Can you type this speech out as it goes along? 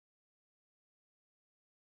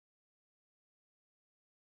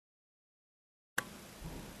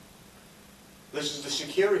This is the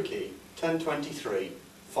Securikey 1023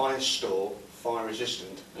 Fire Stor, fire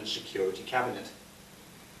resistant and security cabinet.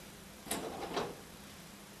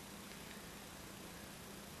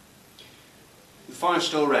 The Fire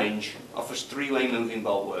Stor range offers three-way moving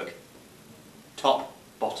boltwork, top,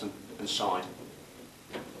 bottom and side,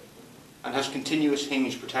 and has continuous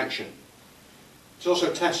hinge protection. It's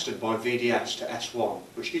also tested by VDS to S1,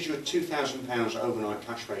 which gives you a £2,000 overnight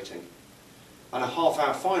cash rating and a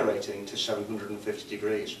half-hour fire rating to 750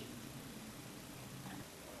 degrees.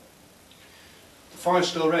 The Fire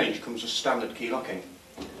Stor range comes with standard key locking,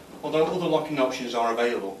 although other locking options are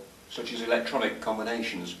available, such as electronic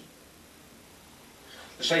combinations.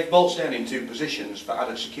 The safe bolts down in two positions for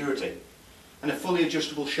added security, and a fully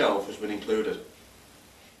adjustable shelf has been included.